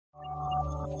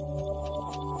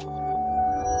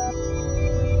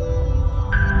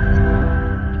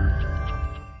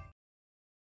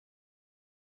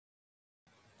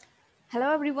Hello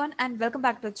everyone and welcome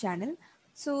back to the channel.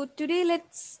 So today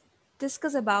let's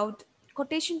discuss about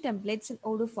quotation templates in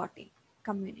Odoo14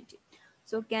 community.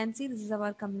 So you can see this is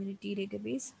our community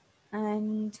database,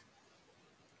 and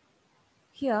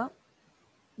here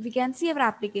we can see our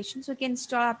application. So we can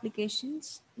install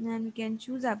applications and we can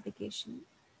choose application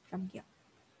from here.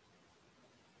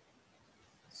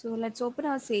 So let's open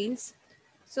our sales.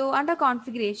 So under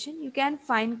configuration you can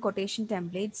find quotation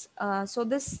templates. So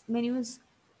this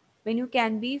menu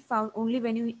can be found only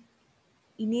when you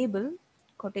enable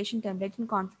quotation template in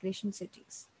configuration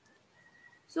settings.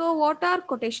 So what are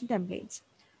quotation templates?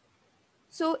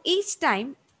 So each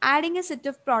time adding a set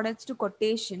of products to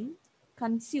quotation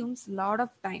consumes a lot of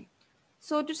time.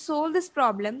 So to solve this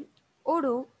problem,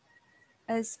 Odoo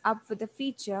is up with a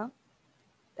feature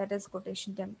that is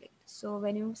quotation template. So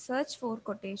when you search for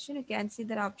quotation, you can see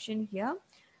the option here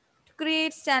to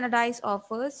create standardized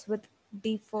offers with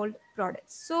default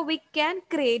products. So we can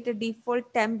create a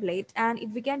default template, and if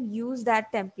we can use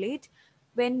that template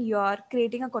when you're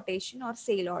creating a quotation or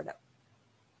sale order.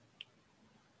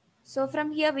 So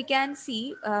from here we can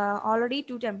see already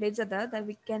two templates are there that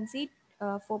we can see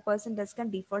 4% discount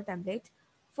default template.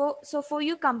 For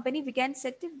your company we can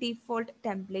set a default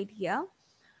template here,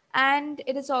 and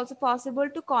it is also possible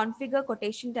to configure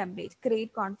quotation template,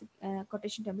 create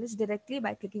quotation templates directly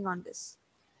by clicking on this.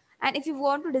 And if you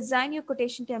want to design your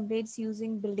quotation templates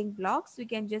using building blocks, we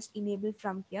can just enable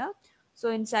from here.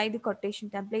 So inside the quotation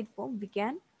template form, we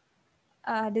can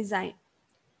design.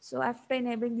 So after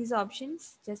enabling these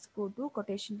options, just go to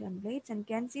quotation templates and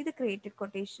can see the created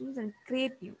quotations and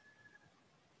create new.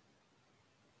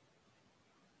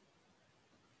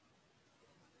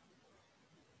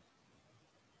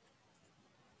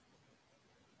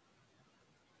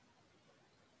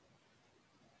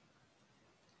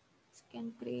 So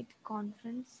can create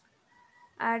conference,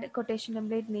 add quotation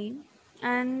template name,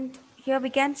 and here we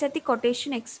can set the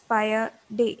quotation expiry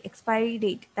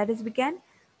date. That is, we can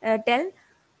tell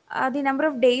the number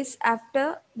of days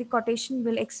after the quotation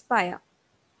will expire.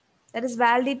 That is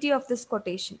validity of this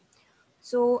quotation.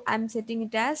 So I'm setting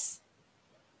it as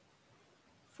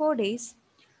 4 days,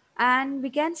 and we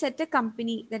can set a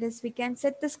company. That is, we can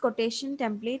set this quotation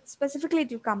template specifically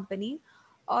to company,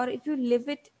 or if you leave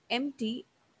it empty,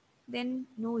 then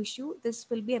no issue. This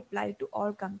will be applied to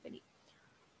all company.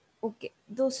 Okay,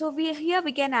 though, so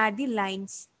we can add the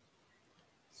lines.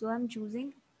 So I'm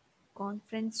choosing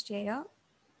conference chair.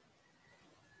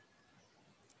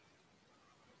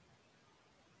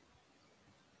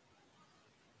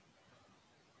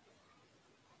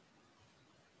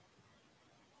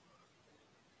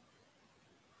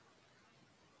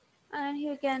 And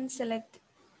here you can select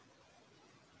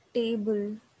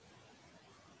table,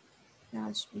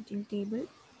 large meeting table.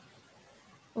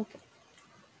 Okay,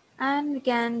 and we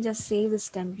can just save this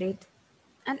template.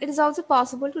 And it is also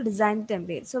possible to design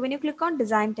template. So when you click on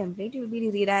design template, you will be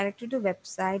redirected to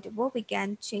website where we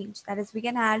can change. That is, we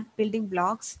can add building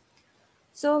blocks.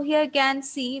 So here you can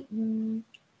see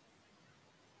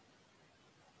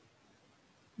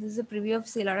this is a preview of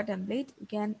sale order template. You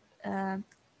can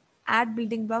add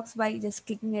building blocks by just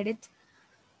clicking edit.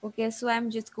 Okay, so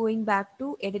I'm just going back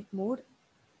to edit mode.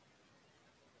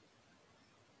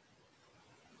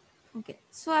 Okay,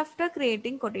 so after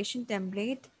creating quotation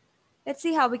template, let's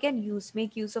see how we can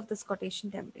make use of this quotation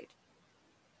template.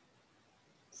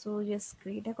 So just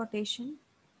create a quotation.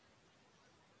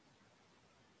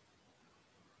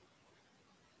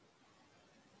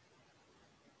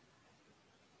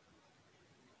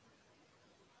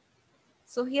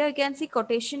 So here you can see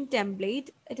quotation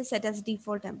template. It is set as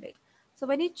default template. So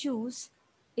when you choose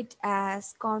it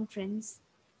as conference,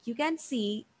 you can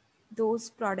see those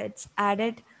products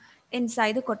added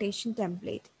inside the quotation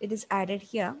template. It is added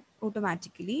here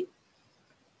automatically.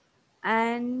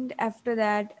 And after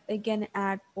that, we can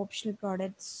add optional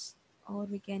products, or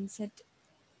we can set.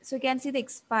 So you can see the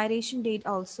expiration date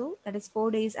also, that is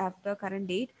 4 days after current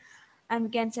date. And we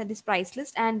can set this price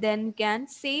list, and then can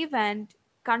save and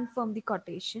confirm the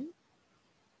quotation.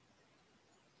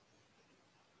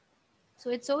 So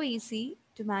it's so easy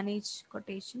to manage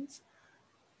quotations.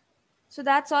 So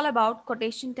that's all about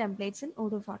quotation templates in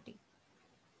Odoo14.